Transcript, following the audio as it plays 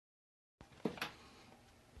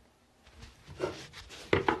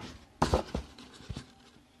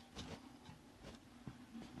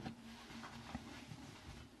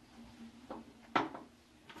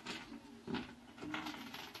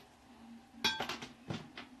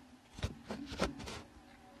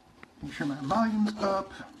sure my volume's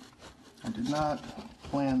up. I did not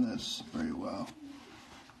plan this very well.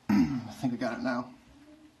 I think I got it now.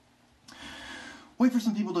 Wait for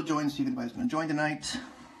some people to join, see if anybody's going to join tonight.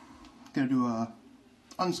 Gonna do a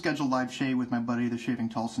unscheduled live shave with my buddy, the Shaving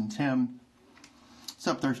Tulsan Tim. What's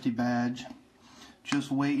up, Thirsty Badge?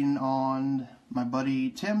 Just waiting on my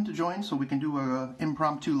buddy Tim to join so we can do a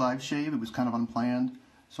impromptu live shave. It was kind of unplanned,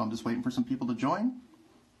 so I'm just waiting for some people to join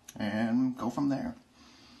and go from there.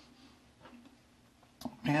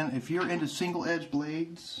 And if you're into single edge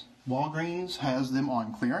blades, Walgreens has them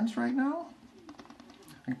on clearance right now.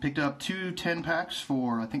 I picked up two 10-packs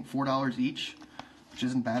for I think $4 each, which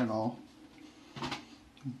isn't bad at all.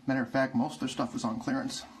 Matter of fact, most of their stuff was on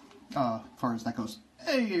clearance as far as that goes.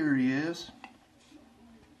 Hey, here he is.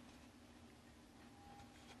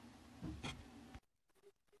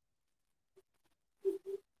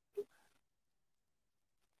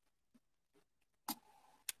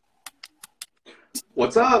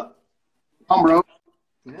 What's up? Bro.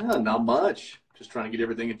 Yeah, not much. Just trying to get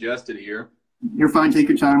everything adjusted here. You're fine. Take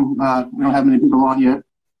your time. We don't have many people on yet,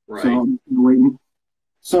 Right. so I'm waiting.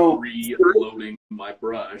 So Reloading my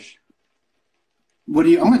brush. I'm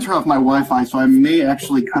going to turn off my Wi-Fi, so I may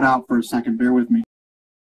actually cut out for a second. Bear with me.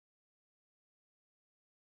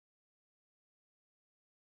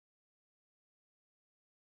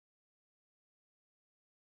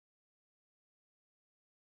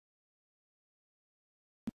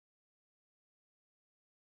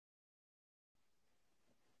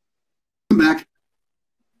 I'm back.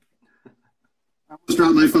 I almost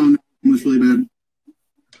dropped my phone. It was really bad.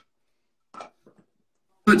 I'm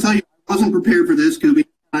going to tell you, I wasn't prepared for this because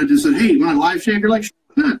I just said, hey, you want a live shave? You're like, sure,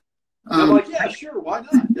 why not? I'm like, yeah, sure, why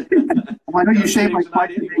not? Well, I know you shave like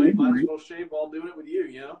twice anyway. Might as well shave while doing it with you,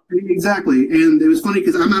 you know? Exactly. And it was funny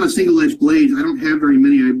because I'm out of single edge blades. I don't have very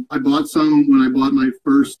many. I bought some when I bought my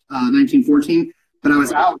first 1914, but I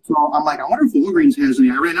was out. So I'm like, I wonder if Walgreens has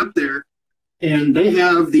any. I ran up there and they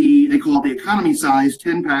have they call it the economy size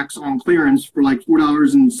 10 packs on clearance for like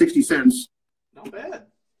 $4.60. Not bad.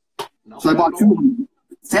 So I bought two of them.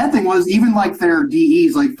 Sad thing was, even like their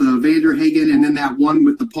DEs, like the Vanderhagen and then that one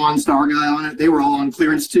with the Pawn Star guy on it, they were all on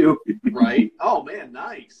clearance too. Right. Oh man,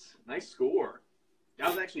 nice score. I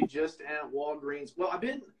was actually just at Walgreens. Well, I've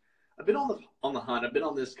been on the hunt. I've been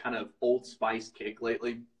on this kind of Old Spice kick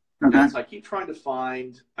lately. Okay. And so I keep trying to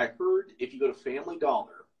find. I heard if you go to Family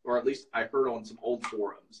Dollar, or at least I heard on some old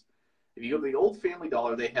forums, if you go to the old Family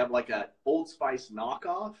Dollar, they have like a Old Spice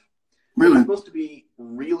knockoff. Really? It's supposed to be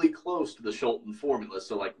really close to the Shulton formula,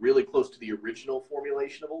 so like really close to the original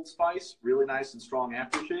formulation of Old Spice, really nice and strong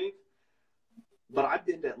aftershave. But I've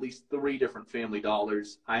been to at least 3 different Family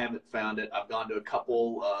Dollars. I haven't found it. I've gone to a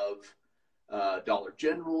couple of Dollar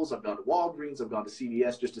Generals. I've gone to Walgreens. I've gone to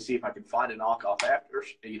CVS just to see if I can find a knockoff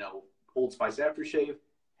Old Spice aftershave.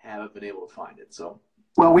 Haven't been able to find it. So.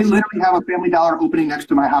 Well, we literally have a Family Dollar opening next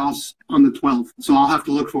to my house on the 12th, so I'll have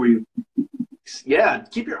to look for you. Yeah,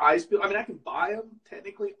 keep your eyes peeled. I mean, I can buy them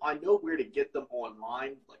technically. I know where to get them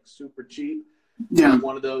online, like super cheap. Yeah.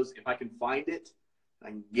 One of those, if I can find it, I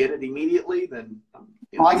can get it immediately, then I'm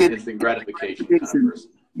instant gratification kind of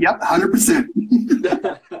person. Yep, 100%.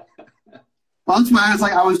 Well, that's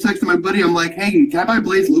why I was texting my buddy. I'm like, hey, can I buy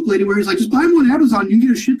blades locally anywhere? He's like, just buy them on Amazon. You can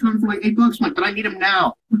get a shit ton for like $8. I'm like, but I need them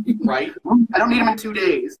now. Right. I don't need them in 2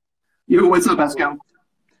 days. Yo, what's up, Esco?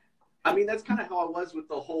 I mean, that's kind of how I was with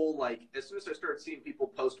the whole, like, as soon as I started seeing people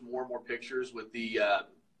post more and more pictures with the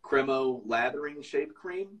Cremo lathering shave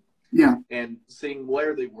cream. Yeah. And seeing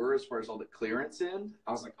where they were as far as all the clearance in,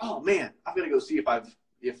 I was like, oh man, I've got to go see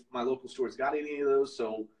if my local store's got any of those.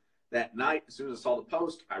 So that night, as soon as I saw the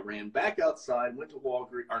post, I ran back outside, went to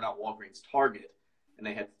Target, and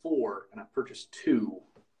they had 4, and I purchased 2.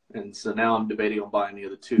 And so now I'm debating on buying the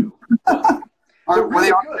other 2. Were really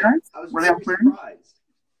they on good. clearance? I was Were they very on clearance? surprised.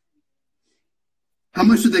 How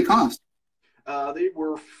much did they cost? They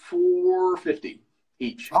were $4.50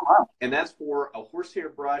 each. Oh, wow. And that's for a horsehair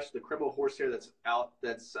brush, the Cremo horsehair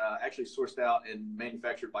that's actually sourced out and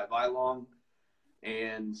manufactured by Vilong,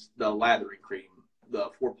 and the lathering cream,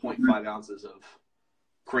 the 4.5 ounces of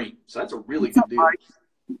cream. So that's a really good deal.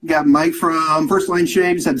 Got Mike from First Line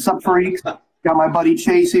Shave, said, sup freaks. Got my buddy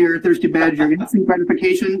Chase here, Thirsty Badger. Instant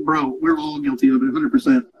gratification. Bro, we're all guilty of it,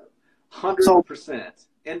 100%. 100%.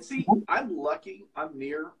 And see, I'm lucky. I'm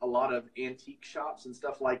near a lot of antique shops and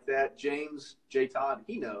stuff like that. James, J. Todd,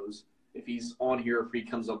 he knows if he's on here, if he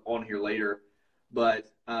comes up on here later.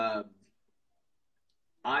 But I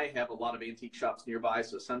have a lot of antique shops nearby,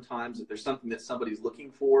 so sometimes if there's something that somebody's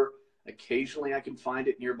looking for, occasionally I can find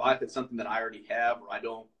it nearby if it's something that I already have or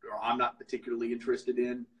I'm not particularly interested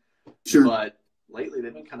in. Sure. But lately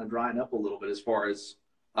they've been kind of drying up a little bit as far as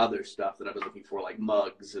other stuff that I've been looking for, like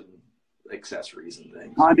mugs and accessories and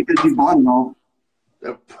things. Why? Because you bought it all.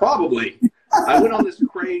 Probably. I went on this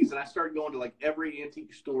craze and I started going to like every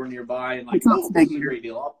antique store nearby and like, oh, this is a great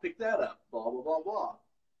deal. I'll pick that up. Blah, blah, blah, blah.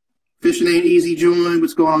 Fishing ain't easy, John.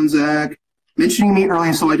 What's going on, Zach? Mentioning me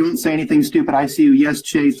earlier so I don't say anything stupid. I see you. Yes,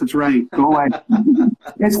 Chase. That's right. Go away.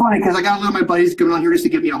 It's funny because I got a lot of my buddies coming on here just to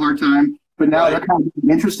give me a hard time, but now they're kind of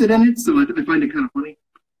interested in it, so I find it kind of funny.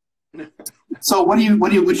 So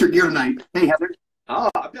what's your gear tonight? Hey, Heather. Oh,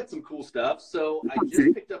 I've got some cool stuff. So I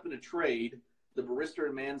just picked up in a trade the Barista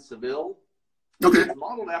and Man Seville. Okay. It's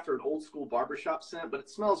modeled after an old school barbershop scent, but it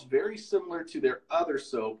smells very similar to their other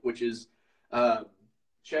soap, which is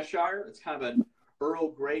Cheshire. It's kind of an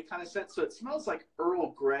Earl Grey kind of scent. So it smells like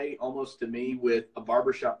Earl Grey almost to me with a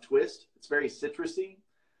barbershop twist. It's very citrusy.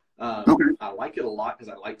 Okay. I like it a lot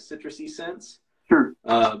because I like citrusy scents. Sure.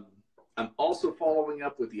 I'm also following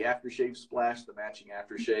up with the aftershave splash, the matching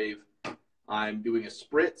aftershave. I'm doing a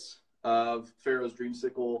spritz of Pharaoh's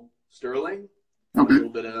Dreamsicle Sterling. Okay. A little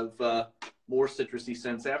bit of more citrusy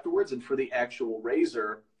scents afterwards. And for the actual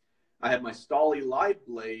razor, I have my Stolly Live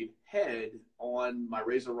Blade head on my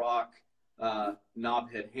Razor Rock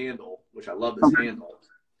knob head handle, which I love this handle.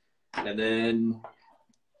 And then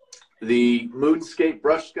the Moonscape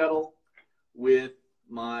brush scuttle with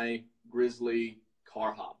my Grizzly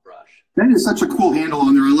car hop brush. That is such a cool handle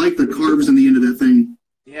on there. I like the carves in the end of that thing.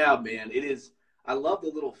 Yeah, man, it is. I love the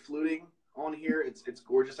little fluting on here. It's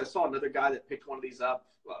gorgeous. I saw another guy that picked one of these up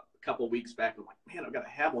a couple of weeks back. I'm like, man, I've got to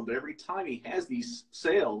have one. But every time he has these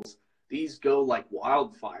sales, these go like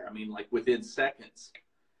wildfire. I mean, like within seconds.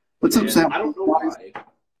 What's up, Sam? I don't know why.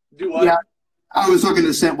 Do I? Yeah, I was talking to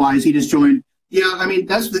Scentwise. He just joined. Yeah, I mean,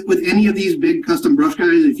 that's with any of these big custom brush guys.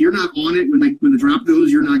 If you're not on it when the drop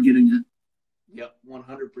goes, you're not getting it. Yep,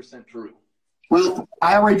 100% true. Well,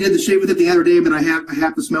 I already did the shave with it the other day, but I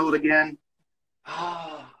have to smell it again.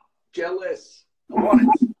 Ah, jealous. I want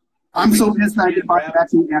it. I'm so pissed I didn't buy the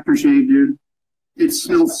matching aftershave, dude. It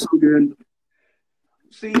smells so good.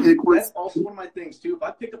 See, that's also one of my things too. If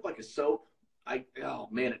I pick up like a soap, oh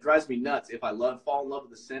man, it drives me nuts. If I fall in love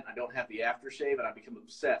with the scent, I don't have the aftershave, and I become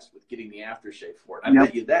obsessed with getting the aftershave for it. I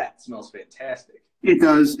bet you that smells fantastic. It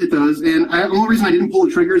does. And the only reason I didn't pull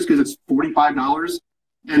the trigger is because it's $45,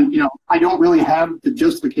 and I don't really have the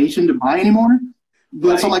justification to buy anymore.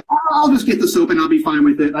 But so I'm like, I'll just get the soap and I'll be fine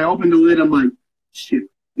with it. I opened the lid. I'm like, shit.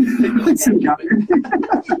 Yeah,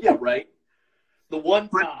 right. The one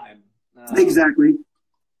time. Exactly.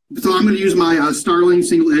 So I'm going to use my Starling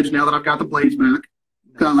single edge now that I've got the blades back.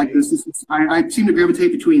 Nice. Like this. I seem to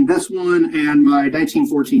gravitate between this one and my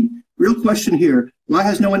 1914. Real question here. Why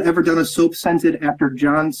has no one ever done a soap scented after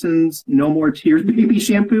Johnson's No More Tears baby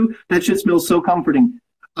shampoo? That shit smells so comforting.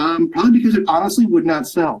 Probably because it honestly would not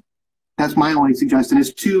sell. That's my only suggestion.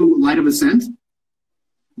 It's too light of a scent.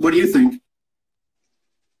 What do you think?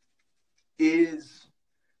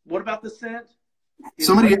 What about the scent?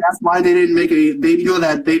 Somebody asked why they didn't make a baby,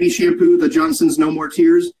 that baby shampoo, the Johnson's No More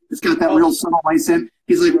Tears. It's got that real subtle light scent.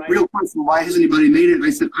 He's like, real question, why has anybody made it? And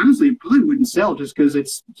I said, honestly, it probably wouldn't sell just because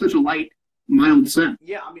it's such a light, mild scent.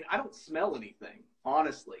 Yeah, I mean, I don't smell anything,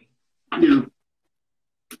 honestly. Yeah.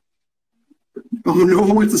 Oh, no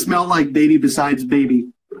one wants to smell like baby besides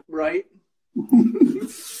baby. Right.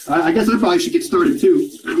 I guess I probably should get started, too.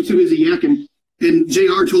 I'm too busy yakking. And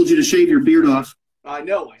JR told you to shave your beard off. I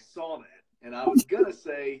know. I saw that. And I was going to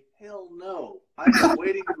say, hell no. I've been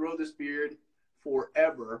waiting to grow this beard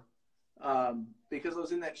forever because I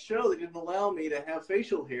was in that show that didn't allow me to have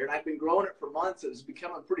facial hair. And I've been growing it for months. It was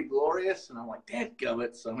becoming pretty glorious. And I'm like,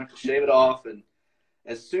 dadgummit. So I'm going to have to shave it off. And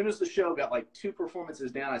as soon as the show got like 2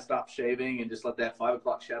 performances down, I stopped shaving and just let that 5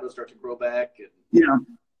 o'clock shadow start to grow back. And, yeah.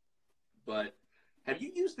 But have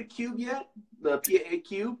you used the cube yet? The PAA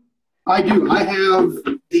cube? I do. I have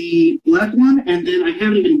the black one, and then I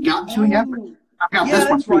haven't even gotten to it yet. I've got this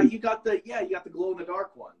one. That's right. You got the glow in the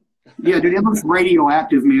dark one. Yeah, dude, it looks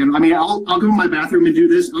radioactive, man. I mean, I'll go in my bathroom and do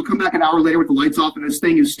this. I'll come back an hour later with the lights off, and this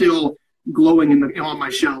thing is still glowing on my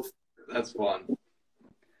shelf. That's fun.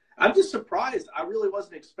 I'm just surprised. I really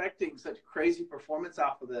wasn't expecting such crazy performance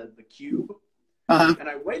off of the cube. Uh-huh. And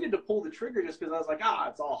I waited to pull the trigger just because I was like,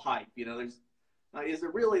 it's all hype. Is there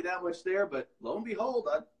really that much there? But lo and behold,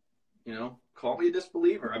 call me a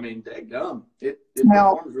disbeliever. I mean, daggum. It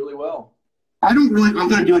performs really well. I'm going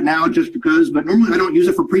to do it now just because, but normally I don't use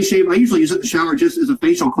it for pre-shave. I usually use it in the shower just as a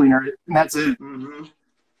facial cleaner, and that's it. Mm-hmm.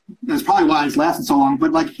 That's probably why it's lasted so long.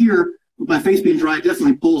 But like here, with my face being dry, it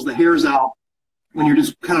definitely pulls the hairs out when you're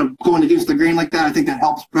just kind of going against the grain like that. I think that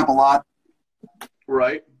helps prep a lot.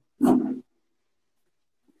 Right.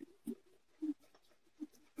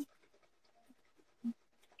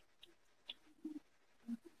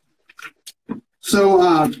 So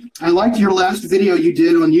I liked your last video you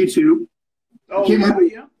did on YouTube. Oh,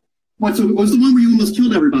 yeah. What's the one where you almost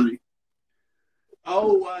killed everybody?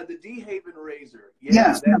 Oh, the D-Haven razor. Yeah,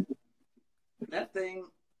 yes. That thing,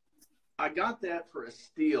 I got that for a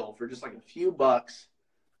steal for just like a few bucks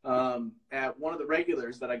at one of the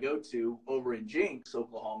regulars that I go to over in Jinx,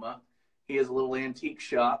 Oklahoma. He has a little antique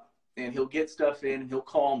shop, and he'll get stuff in, and he'll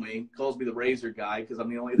calls me the razor guy because I'm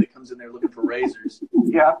the only that comes in there looking for razors.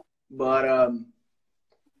 Yeah. But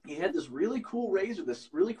he had this really cool razor, this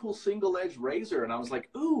really cool single-edged razor, and I was like,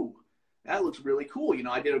 ooh, that looks really cool. You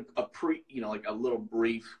know, I did like a little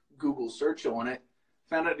brief Google search on it,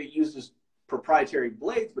 found out he uses proprietary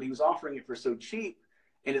blades, but he was offering it for so cheap,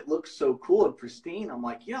 and it looks so cool and pristine. I'm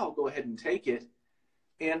like, yeah, I'll go ahead and take it.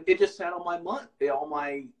 And it just sat on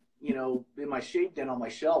in my shave den on my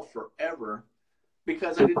shelf forever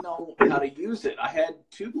because I didn't know how to use it. I had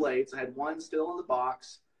two blades. I had one still in the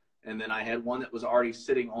box, and then I had one that was already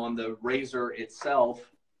sitting on the razor itself.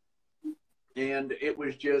 And it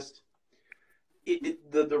was just,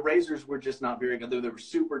 the razors were just not very good. They were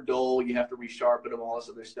super dull. You have to resharpen them, all this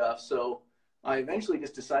other stuff. So I eventually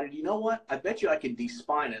just decided, you know what? I bet you I can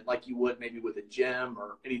de-spine it like you would maybe with a gem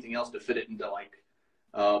or anything else to fit it into like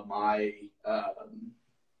my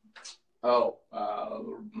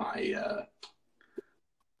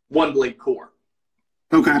one blade core.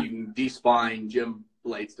 Okay. You can de-spine gem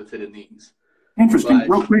blades to fit in these. Interesting.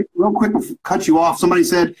 Real quick, before cut you off. Somebody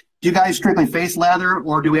said, do you guys strictly face lather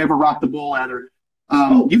or do we ever rock the bull lather?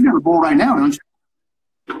 You've got a bull right now, don't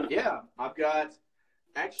you? Yeah,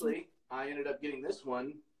 I ended up getting this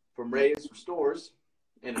one from Ray's Restores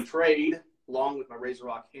in a trade along with my Razor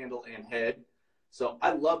Rock handle and head. So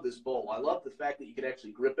I love this bowl. I love the fact that you can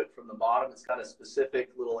actually grip it from the bottom. It's got a specific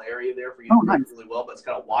little area there for you to grip it really well, but it's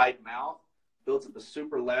got a wide mouth. Builds up a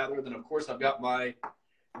super lather. Then, of course, I've got my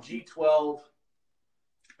G12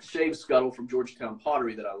 shave scuttle from Georgetown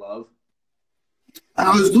Pottery that I love.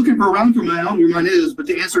 I was looking around for mine. I don't know where mine is, but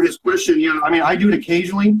to answer his question, yeah, I mean, I do it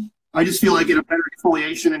occasionally. I just feel I get a better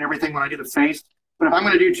exfoliation and everything when I do the face. But if I'm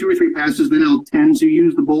going to do 2 or 3 passes, then I'll tend to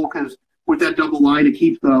use the bowl because with that double line, it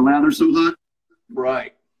keeps the lather so hot.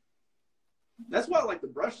 Right. That's why I like the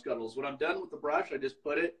brush scuttles. When I'm done with the brush, I just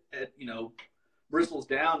put it at, bristles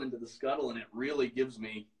down into the scuttle, and it really gives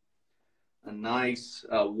me a nice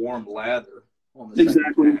warm lather on the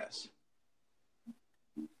second pass.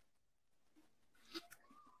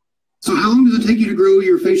 So how long does it take you to grow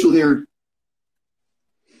your facial hair?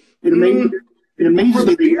 It amazes me. For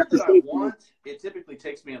the beard that I want, it typically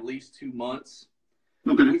takes me at least 2 months.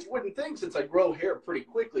 Okay. Which you wouldn't think since I grow hair pretty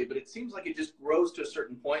quickly, but it seems like it just grows to a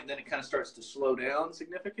certain point and then it kind of starts to slow down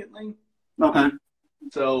significantly. Okay.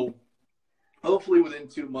 So hopefully within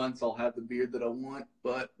 2 months I'll have the beard that I want,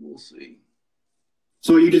 but we'll see.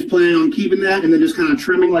 So are you just planning on keeping that and then just kind of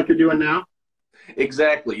trimming like you're doing now?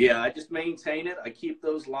 Exactly, yeah. I just maintain it. I keep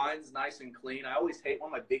those lines nice and clean. I always hate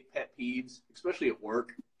one of my big pet peeves, especially at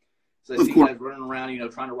work. So I see guys running around,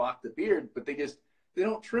 trying to rock the beard, but they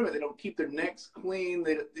don't trim it. They don't keep their necks clean.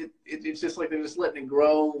 It's just like they're just letting it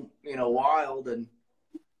grow, wild. And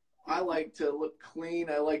I like to look clean.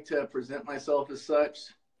 I like to present myself as such.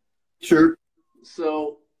 Sure.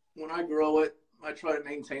 So when I grow it, I try to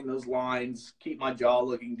maintain those lines, keep my jaw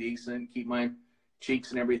looking decent, keep my cheeks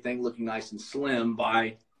and everything looking nice and slim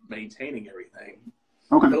by maintaining everything.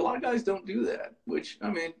 Okay. But a lot of guys don't do that, which,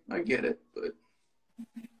 I get it, but...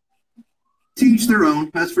 To each their own,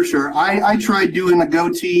 that's for sure. I tried doing a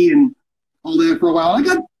goatee and all that for a while. I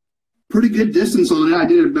got pretty good distance on it. I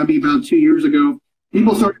did it maybe about 2 years ago.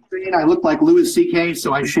 People started saying I looked like Louis C.K.,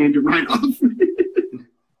 so I shaved it right off.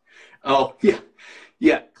 Oh, yeah.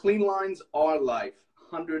 Yeah, clean lines are life,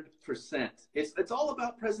 100%. It's all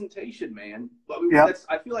about presentation, man.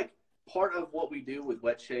 I feel like part of what we do with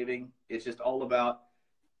wet shaving is just all about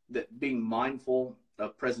being mindful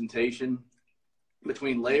of presentation.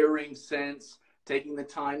 Between layering scents, taking the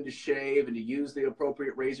time to shave, and to use the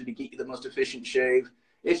appropriate razor to get you the most efficient shave.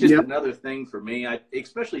 It's just another thing for me,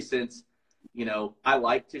 especially since, I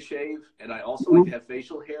like to shave, and I also like to have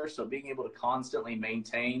facial hair, so being able to constantly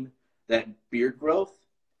maintain that beard growth,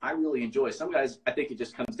 I really enjoy. Some guys, I think it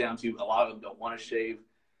just comes down to a lot of them don't want to shave,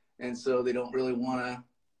 and so they don't really want to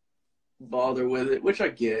bother with it, which I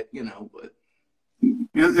get, but...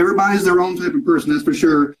 Yeah, everybody's their own type of person, that's for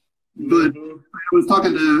sure. But I was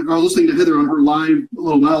listening to Heather on her live a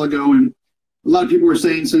little while ago, and a lot of people were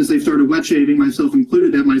saying since they started wet shaving, myself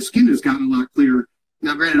included, that my skin has gotten a lot clearer.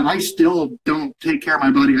 Now, granted, I still don't take care of my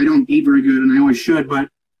body. I don't eat very good, and I always should, but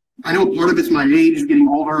I know part of it's my age, getting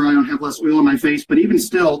older. I don't have less oil on my face, but even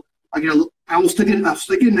still, I will still get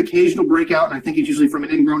an occasional breakout, and I think it's usually from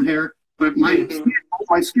an ingrown hair. but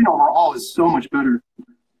my skin overall is so much better.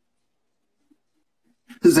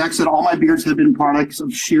 As Zach said, all my beards have been products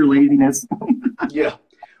of sheer laziness. Yeah.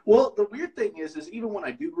 Well, the weird thing is even when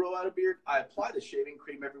I do grow out a beard, I apply the shaving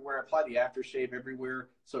cream everywhere. I apply the aftershave everywhere.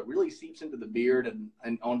 So it really seeps into the beard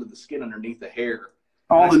and onto the skin underneath the hair.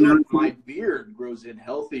 My beard grows in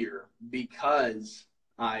healthier because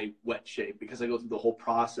I wet shave, because I go through the whole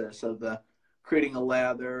process of creating a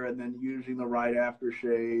lather and then using the right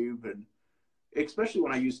aftershave. And especially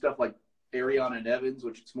when I use stuff like Ariana and Evans,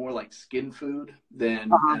 which it's more like skin food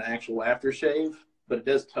than an actual aftershave, but it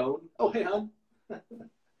does tone. Oh, hey, hon.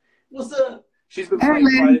 What's up? She's been playing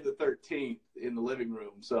Friday the 13th in the living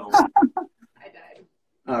room, so. I died.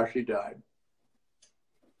 Oh, she died.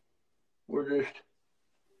 We're just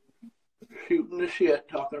shooting the shit,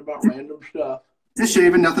 talking about random stuff. Just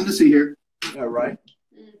shaving, nothing to see here. Yeah, right?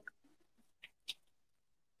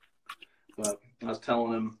 But I was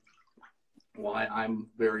telling him why I'm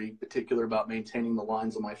very particular about maintaining the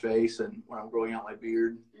lines on my face and when I'm growing out my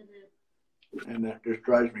beard. And that just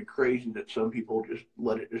drives me crazy that some people just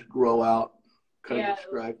let it just grow out kind of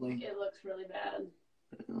scraggly. It looks really bad.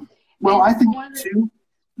 Yeah. Well, I think too.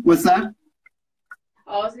 What's that?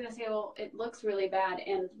 I was going to say, well, it looks really bad.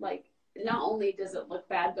 And like, not only does it look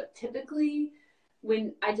bad, but typically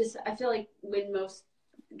I feel like when most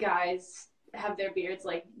guys have their beards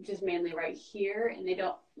like just mainly right here and they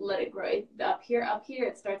don't let it grow up here,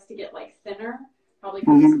 it starts to get like thinner, probably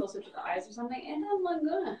because it's closer to the eyes or something. And it doesn't look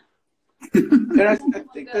good. And I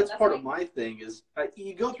think that's part of my thing is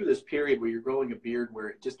you go through this period where you're growing a beard where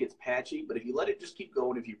it just gets patchy, but if you let it just keep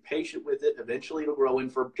going, if you're patient with it, eventually it'll grow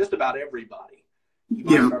in for just about everybody. You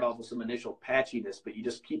might start off with some initial patchiness, but you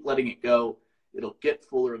just keep letting it go. It'll get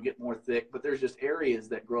fuller, it'll get more thick, but there's just areas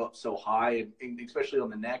that grow up so high, and especially on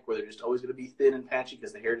the neck where they're just always going to be thin and patchy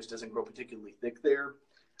because the hair just doesn't grow particularly thick there.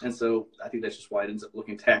 And so I think that's just why it ends up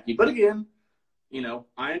looking tacky. But again, you know,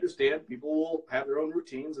 I understand people will have their own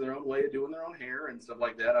routines and their own way of doing their own hair and stuff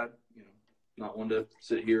like that. Not one to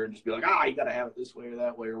sit here and just be like, you got to have it this way or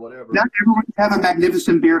that way or whatever. Not everyone can have a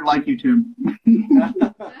magnificent beard like you, Tim.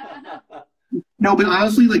 No, but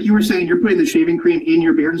honestly, like you were saying, you're putting the shaving cream in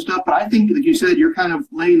your beard and stuff, but I think, like you said, you're kind of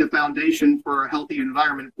laying the foundation for a healthy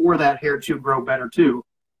environment for that hair to grow better, too.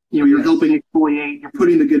 You know, you're helping exfoliate, you're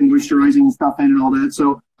putting the good moisturizing stuff in and all that,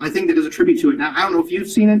 so I think that is a tribute to it. Now, I don't know if you've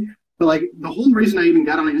seen it, but, like, the whole reason I even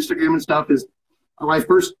got on Instagram and stuff is when I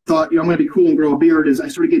first thought, I'm going to be cool and grow a beard, is I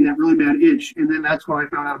started getting that really bad itch, and then that's when I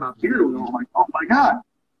found out about beard oil. I'm like, oh, my God.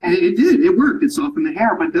 And it did. It worked. It softened the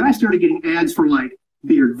hair, but then I started getting ads for, like,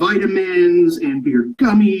 beard vitamins and beard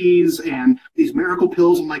gummies and these miracle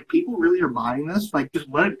pills. I'm like, people really are buying this? Like, just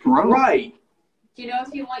let it grow. Right. Do you know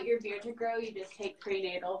if you want your beard to grow, you just take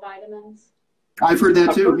prenatal vitamins? I've heard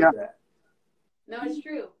that too, yeah. No, it's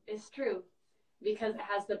true. It's true. Because it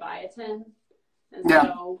has the biotin. And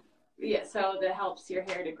so that helps your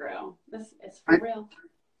hair to grow. It's for real.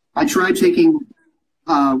 I tried taking,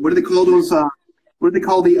 what do they call those, what do they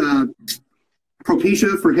call the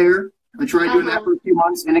Propecia for hair? I tried doing that for a few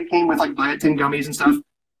months, and it came with like biotin gummies and stuff.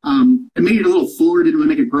 It made it a little fuller, didn't really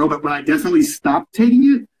make it grow, but when I definitely stopped taking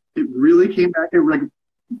it, it really came back. It like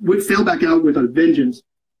would fell back out with a vengeance.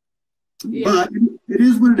 Yeah. But it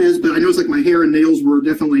is what it is. But I noticed like my hair and nails were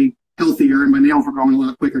definitely healthier, and my nails were growing a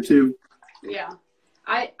lot quicker too. Yeah.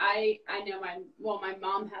 I know my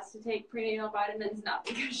mom has to take prenatal vitamins, not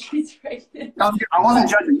because she's pregnant. I wasn't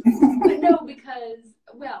judging. No, because,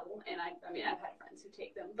 and I've had friends who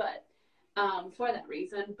take them, but for that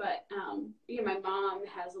reason. But, my mom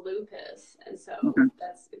has lupus, and so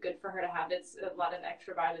that's good for her to have. It's a lot of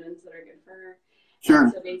extra vitamins that are good for her. Sure.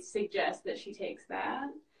 And so they suggest that she takes that.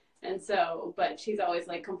 And so, but she's always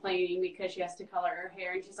like complaining because she has to color her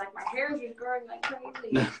hair, and she's like, my hair is just growing like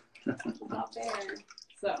crazy. It's not fair.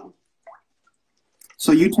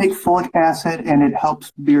 So you take folic acid and it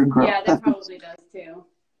helps beard growth. Yeah, that probably does too.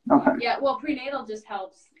 Okay. Yeah, well, prenatal just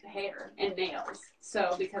helps hair and nails.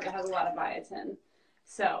 So because it has a lot of biotin.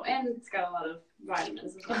 So, and it's got a lot of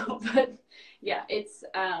vitamins as well. But yeah, it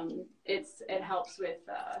helps with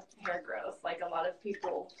hair growth. Like a lot of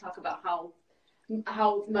people talk about how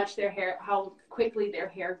much how quickly their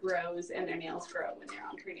hair grows and their nails grow when they're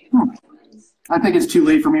on prenatal vitamins. I think it's too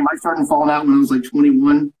late for me. Mine started falling out when I was like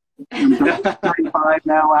 21. I'm 35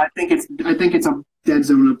 now. I think it's a dead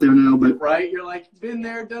zone up there now. But right, you're like, been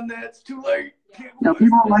there, done that. It's too late. Now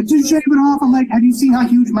people are like, just shave it off. I'm like, have you seen how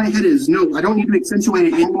huge my head is? No, I don't need to accentuate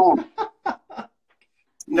it anymore.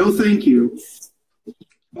 No, thank you.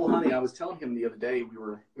 Well, honey, I was telling him the other day we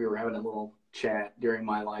were having a little chat during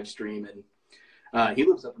my live stream, and he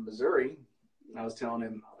lives up in Missouri. I was telling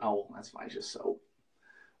him, oh, that's fine, just soap.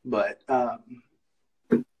 But I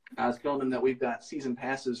was telling him that we've got season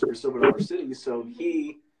passes for Silver Dollar City, so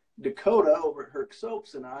he, Dakota over at Herc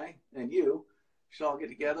Soaps, and I and you should all get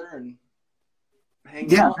together and hang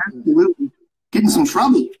out. Yeah, absolutely. Get in some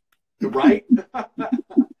trouble. Right?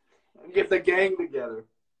 Get the gang together.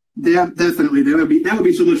 Yeah, definitely. That would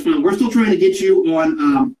be so much fun. We're still trying to get you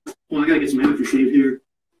on. Well, I gotta get some aftershave here.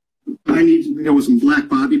 I need to go with some Black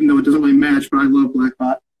Bot, even though it doesn't really match. But I love Black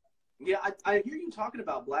Bot. Yeah, I hear you talking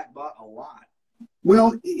about Black Bot a lot.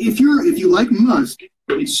 Well, if you like musk,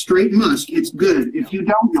 it's straight musk. It's good. If you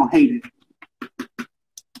don't, you'll hate it.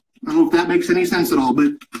 I don't know if that makes any sense at all,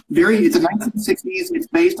 but it's a 1960s. It's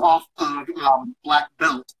based off of Black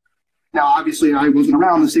Belt. Now, obviously, I wasn't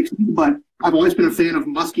around in the 60s, but I've always been a fan of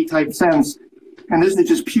musky type scents. And this is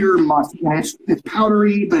just pure musk. And it's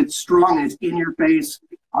powdery, but it's strong. And it's in your face.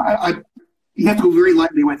 You have to go very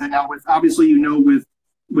lightly with it. Now, obviously, with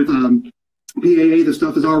PAA, the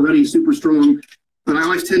stuff is already super strong. But I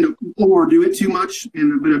always tend to overdo it too much. But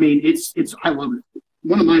I mean, I love it.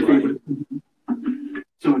 One of my favorites.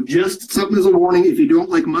 So just something as a warning, if you don't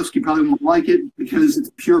like musk, you probably won't like it because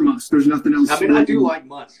it's pure musk. There's nothing else. I mean, I do like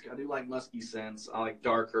musk. I do like musky scents. I like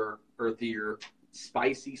darker, earthier,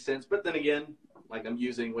 spicy scents. But then again, like I'm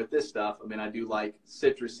using with this stuff, I mean, I do like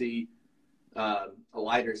citrusy, a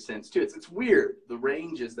lighter scents too. It's weird, the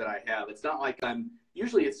ranges that I have. It's not like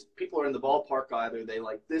usually it's people are in the ballpark, either they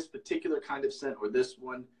like this particular kind of scent or this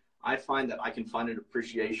one. I find that I can find an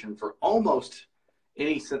appreciation for almost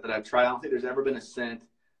any scent that I've tried. I don't think there's ever been a scent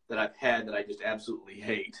that I've had that I just absolutely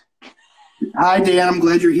hate. Hi, Dan. I'm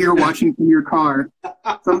glad you're here watching from your car.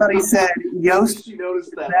 Somebody said, Yost, you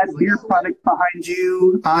noticed that beer product behind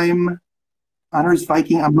you. I'm Hunter's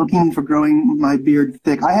Viking. I'm looking for growing my beard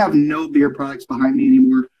thick. I have no beer products behind me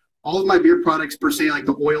anymore. All of my beer products, per se, like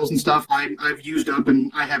the oils and stuff, I've used up,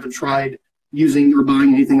 and I haven't tried using or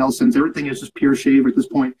buying anything else since. Everything is just pure shave at this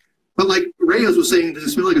point. But like Reyes was saying, does it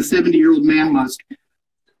smell like a 70-year-old man musk?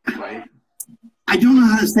 Right. I don't know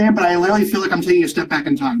how to say it, but I literally feel like I'm taking a step back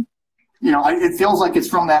in time. It feels like it's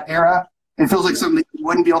from that era. It feels like something that you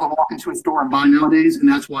wouldn't be able to walk into a store and buy nowadays,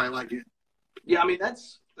 and that's why I like it. Yeah, I mean,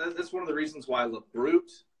 that's one of the reasons why I love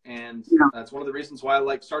Brute, and that's one of the reasons why I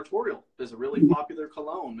like Sartorial. There's a really popular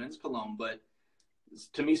cologne, men's cologne, but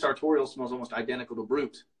to me, Sartorial smells almost identical to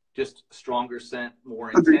Brute, just stronger scent,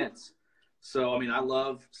 more intense. So, I mean, I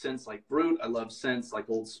love scents like Brute. I love scents like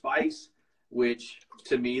Old Spice, which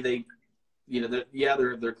to me, they're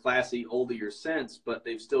classy, older scents, but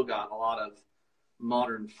they've still got a lot of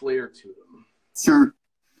modern flair to them. Sure.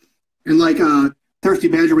 And like Thirsty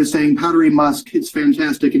Badger was saying, powdery musk, it's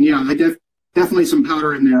fantastic. And yeah, definitely some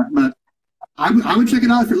powder in there. But I would check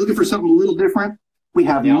it out if you're looking for something a little different. We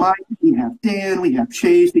have Mike, we have Dan, we have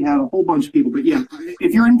Chase, we have a whole bunch of people. But yeah,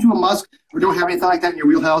 if you're into a musk or don't have anything like that in your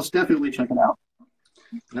wheelhouse, definitely check it out.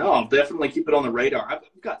 No, I'll definitely keep it on the radar. I've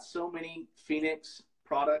got so many Phoenix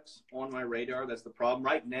products on my radar. That's the problem.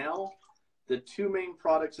 Right now, the two main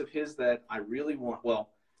products of his that I really want,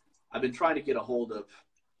 well, I've been trying to get a hold of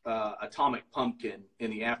Atomic Pumpkin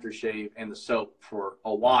in the aftershave and the soap for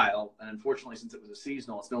a while. And unfortunately, since it was a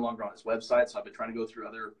seasonal, it's no longer on his website. So I've been trying to go through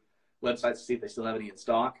other websites to see if they still have any in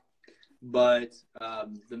stock. But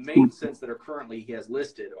the main scents that are currently he has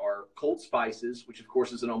listed are Cold Spices, which of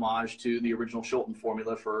course is an homage to the original Shulton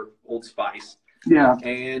formula for Old Spice. Yeah.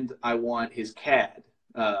 And I want his Cad,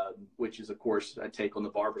 which is of course a take on the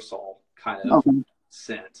Barbasol kind of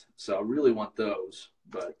scent. So I really want those.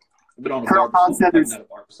 But I've been on a Barbasol, not a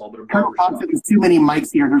Barbasol, but a barbershop. There's too many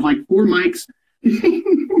mics here. There's like 4 mics.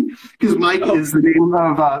 Because Mike is the name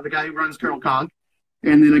of the guy who runs Colonel Cog.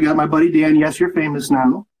 And then I got my buddy Dan. Yes, you're famous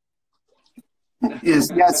now. Yes.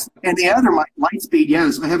 And the other mic, Lightspeed.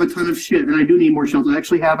 Yes, I have a ton of shit, and I do need more shelves. I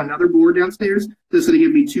actually have another board downstairs that's going to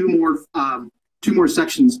give me two more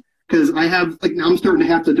sections because I have now I'm starting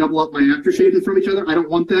to have to double up my aftershaves from each other. I don't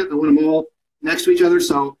want that. I want them all next to each other.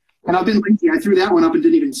 So, and I've been lazy. I threw that one up and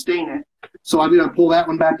didn't even stain it. So I'm going to pull that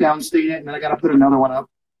one back down, stain it, and then I got to put another one up.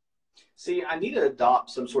 See, I need to adopt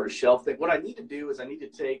some sort of shelf thing. What I need to do is I need to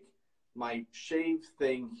take my shave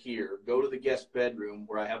thing here, go to the guest bedroom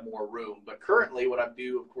where I have more room. But currently what I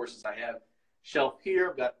do, of course, is I have shelf here.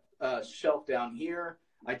 I've got a shelf down here.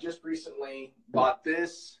 I just recently bought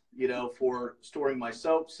this, for storing my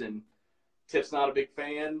soaps, and Tip's not a big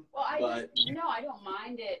fan. Well, I don't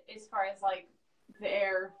mind it as far as like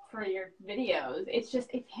there for your videos. It's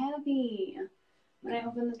heavy when I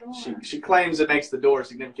open the door. She claims it makes the door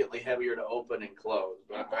significantly heavier to open and close.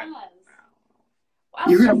 But it does.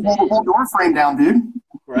 You're going to pull the whole door frame down, dude.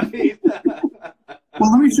 Right.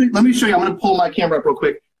 Well, let me show you. I'm going to pull my camera up real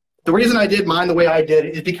quick. The reason I did mine the way I did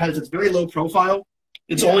is because it's very low profile.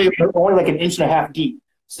 It's only like an inch and a half deep.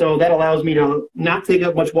 So that allows me to not take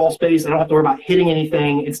up much wall space. I don't have to worry about hitting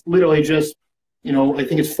anything. It's literally just, you know, I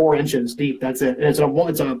think it's 4 inches deep. That's it. And it's a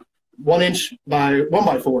 1 inch by 1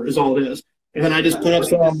 by 4 is all it is. And then I just put up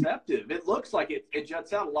some. Deceptive. It looks like it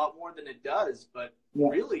juts out a lot more than it does, but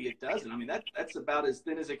really it doesn't. I mean, that's about as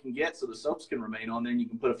thin as it can get, so the soaps can remain on there, and you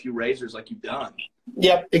can put a few razors like you've done.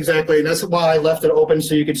 Yep, exactly. And that's why I left it open,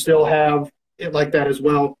 so you could still have it like that as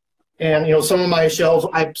well. And, you know, some of my shelves,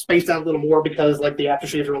 I spaced out a little more because, like, the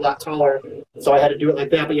aftershaves are a lot taller, so I had to do it like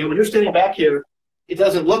that. But, yeah, when you're standing back here, it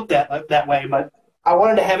doesn't look that way. But I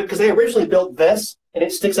wanted to have it because they originally built this, and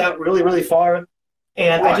it sticks out really, really far.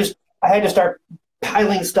 And right. I had to start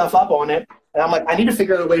piling stuff up on it. And I'm like, I need to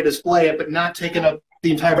figure out a way to display it, but not taking up the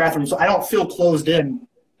entire bathroom, so I don't feel closed in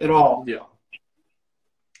at all. Yeah.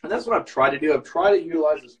 And that's what I've tried to do. I've tried to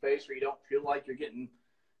utilize the space where you don't feel like you're getting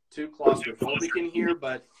too claustrophobic in here,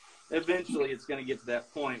 but eventually it's going to get to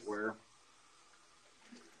that point where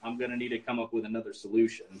I'm going to need to come up with another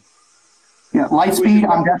solution. Yeah, light speed.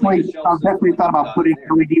 I've definitely thought about putting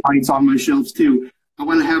LED lights on my shelves too. I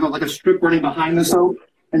want to have like a strip running behind the soap,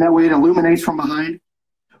 and that way it illuminates from behind.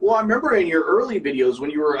 Well, I remember in your early videos when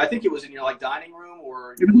you were, I think it was in your like dining room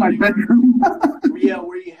or it was my bedroom. Yeah,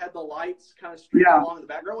 where you had the lights kind of streaming along in the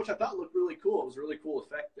background, which I thought looked really cool. It was a really cool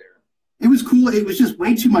effect there. It was cool. It was just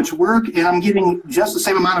way too much work, and I'm getting just the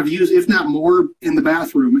same amount of views, if not more, in the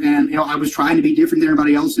bathroom. And, you know, I was trying to be different than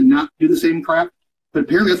everybody else and not do the same crap. But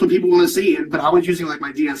apparently that's what people want to see. But I was using, like,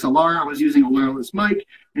 my DSLR. I was using a wireless mic,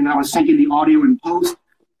 and I was syncing the audio in post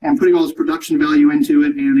and putting all this production value into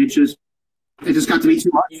it, and it just got to be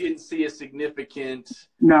too much. You didn't see a significant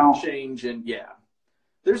change in,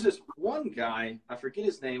 There's this one guy, I forget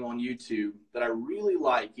his name on YouTube, that I really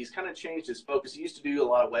like. He's kind of changed his focus. He used to do a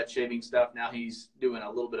lot of wet shaving stuff. Now he's doing a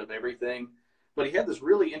little bit of everything. But he had this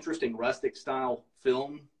really interesting rustic style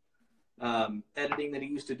film editing that he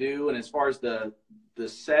used to do. And as far as the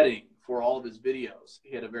setting for all of his videos,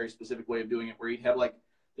 he had a very specific way of doing it where he'd have like,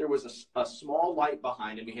 there was a small light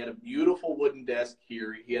behind him. He had a beautiful wooden desk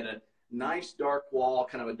here. He had a nice dark wall,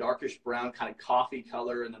 kind of a darkish brown, kind of coffee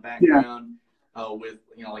color in the background. Yeah. With,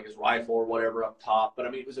 you know, like his rifle or whatever up top. But, I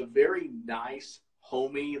mean, it was a very nice,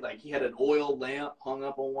 homey, like he had an oil lamp hung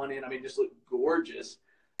up on one end. I mean, it just looked gorgeous.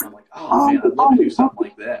 I'm like, oh, man, I'd love to do something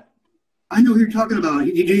like that. I know who you're talking about.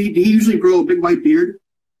 He usually grow a big white beard?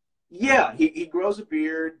 Yeah, he grows a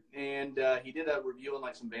beard, and he did a review on,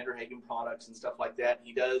 like, some Vanderhagen products and stuff like that.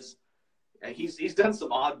 He does he's done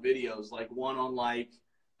some odd videos, like one on, like,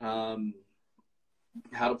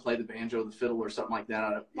 how to play the banjo, the fiddle, or something like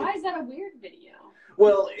that. Why is that a weird video?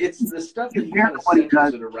 Well, it's the stuff that he kind of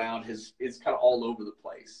centers it around. It's kind of all over the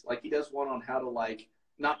place. Like he does one on how to like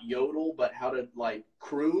not yodel, but how to like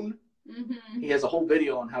croon. Mm-hmm. He has a whole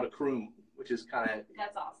video on how to croon, which is kind of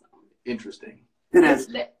interesting. It is.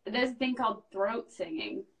 There's a thing called throat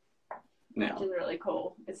singing, which is really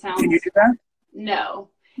cool. It sounds. Can you do that? No,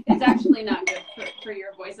 it's actually not good for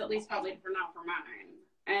your voice. At least probably not for mine.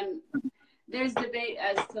 And there's debate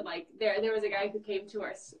as to like there was a guy who came to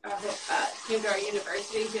our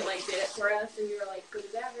university who like did it for us, and we were like, so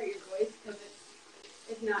does that hurt your voice? Because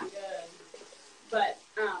it's not good, but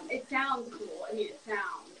it sounds cool. I mean, it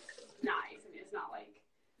sounds nice. I mean, it's not like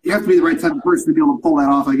you have to be the right type of person to be able to pull that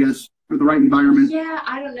off, I guess, or the right environment. Yeah,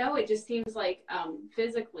 I don't know. It just seems like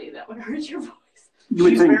physically that would hurt your voice.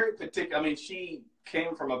 She's very particular. I mean, she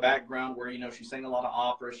came from a background where, you know, she sang a lot of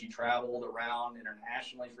opera. She traveled around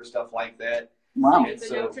internationally for stuff like that. Wow. And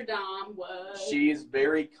so Notre Dame was. She is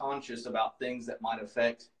very conscious about things that might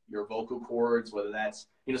affect your vocal cords, whether that's,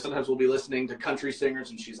 you know, sometimes we'll be listening to country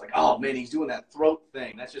singers and she's like, oh man, he's doing that throat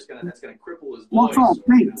thing. That's gonna cripple his voice. Well, it's all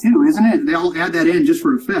fake too, isn't it? They all add that in just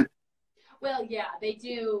for effect. Well, yeah, they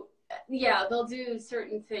do. Yeah, they'll do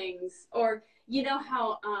certain things, or you know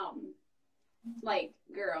how like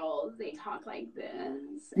girls, they talk like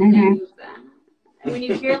this and they move that. And when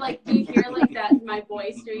you hear like, do you hear like that, my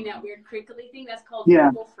voice doing that weird crinkly thing? That's called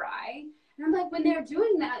vocal fry. And I'm like, when they're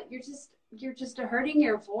doing that, you're just hurting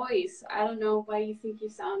your voice. I don't know why you think you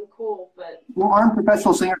sound cool, but. Well, aren't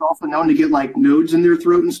professional singers also known to get like nodes in their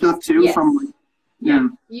throat and stuff too? Yes. From like, yeah.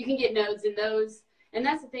 You can get nodes in those. And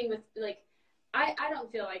that's the thing with like, I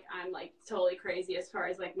don't feel like I'm like totally crazy as far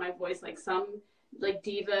as like my voice. Like some like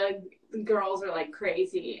diva girls are like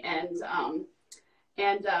crazy and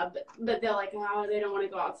but they're like, oh, they don't want to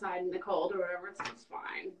go outside in the cold or whatever, so it's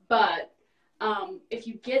fine. But if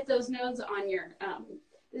you get those nodes on your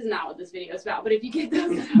this is not what this video is about, but if you get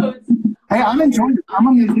those nodes, hey, I'm enjoying it. I'm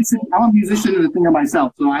a musician and a singer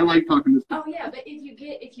myself, so I like talking this stuff. Oh yeah, but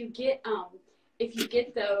if you get if you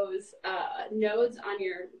get those nodes on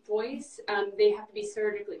your voice, they have to be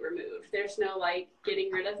surgically removed. There's no like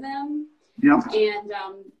getting rid of them. Yep.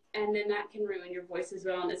 And then that can ruin your voice as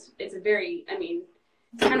well. And it's a very, I mean,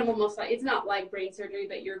 kind of almost like, it's not like brain surgery,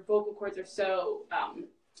 but your vocal cords are so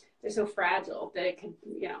they're so fragile that it could,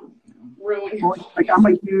 you know, ruin your voice. Like I'm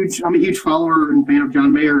a huge follower and fan of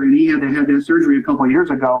John Mayer, and he had to have that surgery a couple of years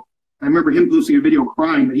ago. I remember him posting a video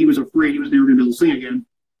crying that he was afraid he was never going to be able to sing again.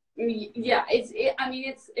 Yeah, I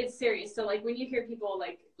mean, it's serious. So like when you hear people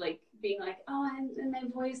like being like, oh, I'm in my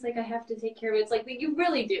voice, like I have to take care of it. It's like you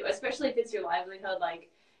really do, especially if it's your livelihood.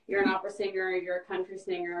 Like you're an opera singer or you're a country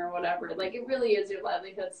singer or whatever. Like it really is your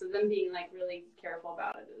livelihood. So them being like really careful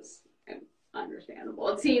about it is understandable.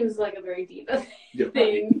 It seems like a very deep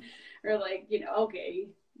thing, or like, you know, okay,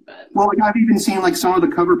 but well, like I've even seen like some of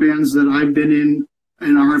the cover bands that I've been in,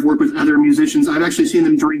 and I've worked with other musicians. I've actually seen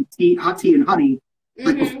them drink hot tea and honey.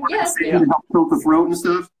 Like before they help coat the throat and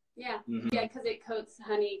stuff. Yeah, yeah, because it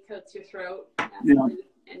honey coats your throat. Yeah.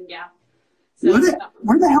 And yeah. So,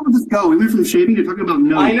 where the hell did this go? We went from shaving to talking about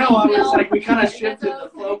notes. I know. I was like, we kind of shifted the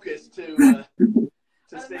focus to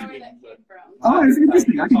singing. Oh, it's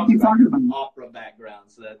interesting. I can keep talking about it. Opera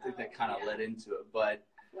background, so I think that kind of led into it. But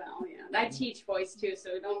well, yeah, I teach voice too,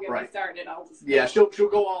 so don't get me started. I'll just she'll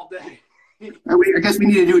go all day. I guess we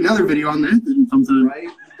need to do another video on that then sometime. Right.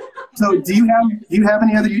 So do you have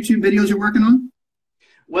any other YouTube videos you're working on?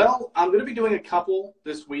 Well, I'm going to be doing a couple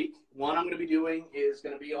this week. One I'm going to be doing is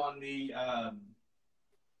going to be on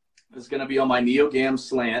my NeoGam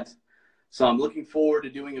slant. So I'm looking forward to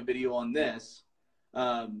doing a video on this.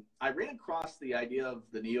 I ran across the idea of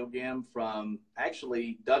the NeoGam from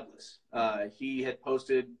actually Douglas. He had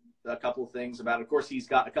posted a couple of things about it. Of course, he's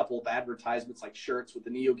got a couple of advertisements like shirts with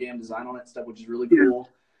the NeoGam design on it and stuff, which is really cool.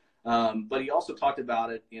 But he also talked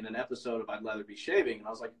about it in an episode of I'd Rather Be Shaving. And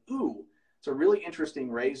I was like, ooh, it's a really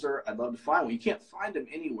interesting razor. I'd love to find one. You can't find them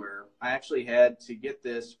anywhere. I actually had to get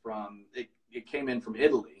this from, it came in from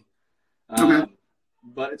Italy.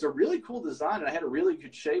 But it's a really cool design, and I had a really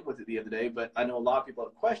good shave with it the other day, but I know a lot of people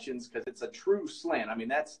have questions because it's a true slant. I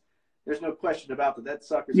mean, there's no question about that. That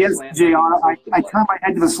sucker's a slant. Yes, JR, I turned my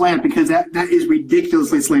head to the slant because that is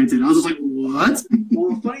ridiculously slanted. I was just like, what?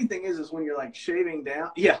 Well, the funny thing is when you're like shaving down,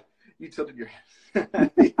 you tilted your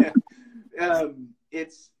head.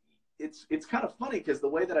 It's kind of funny because the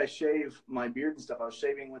way that I shave my beard and stuff, I was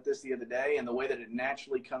shaving with this the other day, and the way that it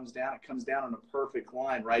naturally comes down, it comes down in a perfect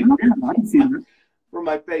line, right? For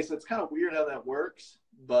my face. It's kind of weird how that works,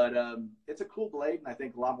 but it's a cool blade, and I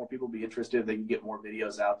think a lot more people will be interested if they can get more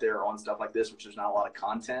videos out there on stuff like this, which there's not a lot of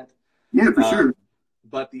content. Yeah, for sure.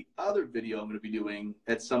 But the other video I'm going to be doing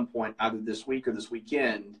at some point, either this week or this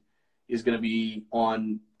weekend, is going to be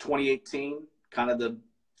on 2018, kind of the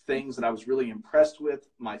things that I was really impressed with,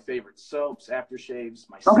 my favorite soaps, aftershaves,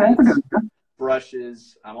 my scents,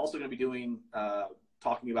 brushes. I'm also going to be doing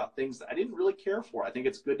talking about things that I didn't really care for. I think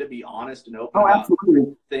it's good to be honest and open about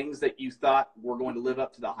things that you thought were going to live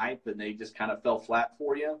up to the hype and they just kind of fell flat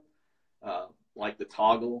for you. Like the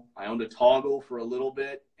toggle. I owned a toggle for a little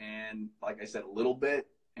bit, and like I said,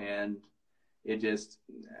 and it just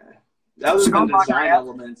other than design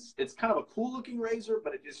elements, it's kind of a cool looking razor,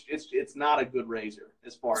 but it's not a good razor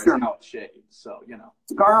as far as how it shaves. So, you know.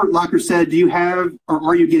 Cigar Locker said, do you have, or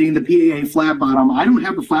are you getting the PAA flat bottom? I don't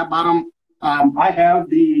have the flat bottom. I have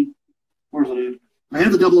the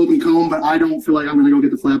double open comb, but I don't feel like I'm going to go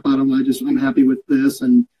get the flat bottom. I'm happy with this,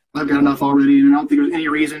 and I've got enough already, and I don't think there's any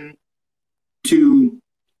reason to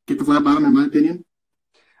get the flat bottom, in my opinion.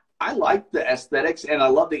 I like the aesthetics, and I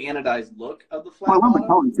love the anodized look of the flat bottom. I love the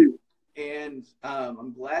color, too. And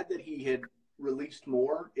I'm glad that he had released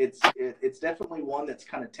more. It's definitely one that's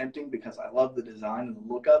kind of tempting because I love the design and the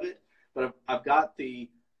look of it, but I've got the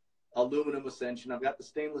aluminum Ascension. I've got the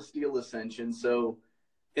stainless steel Ascension. So,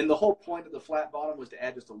 and the whole point of the flat bottom was to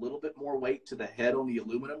add just a little bit more weight to the head on the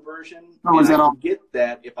aluminum version. Oh, and I can get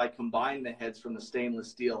that if I combine the heads from the stainless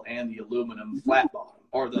steel and the aluminum flat bottom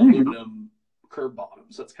or the aluminum curved bottom.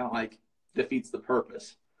 So it's kind of like defeats the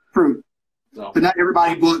purpose. True. So. But not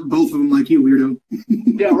everybody bought both of them like you, weirdo.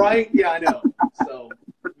 Yeah, right? Yeah, I know. So,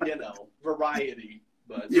 variety.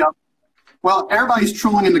 But yeah. Well, everybody's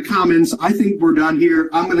trolling in the comments. I think we're done here.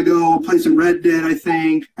 I'm going to go play some Red Dead, I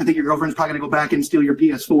think. I think your girlfriend's probably going to go back and steal your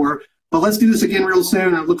PS4. But let's do this again real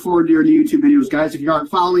soon. I look forward to your YouTube videos, guys. If you aren't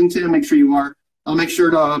following Tim, make sure you are. I'll make sure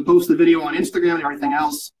to post the video on Instagram and everything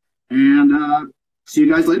else. And see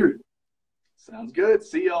you guys later. Sounds good.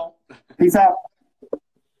 See y'all. Peace out.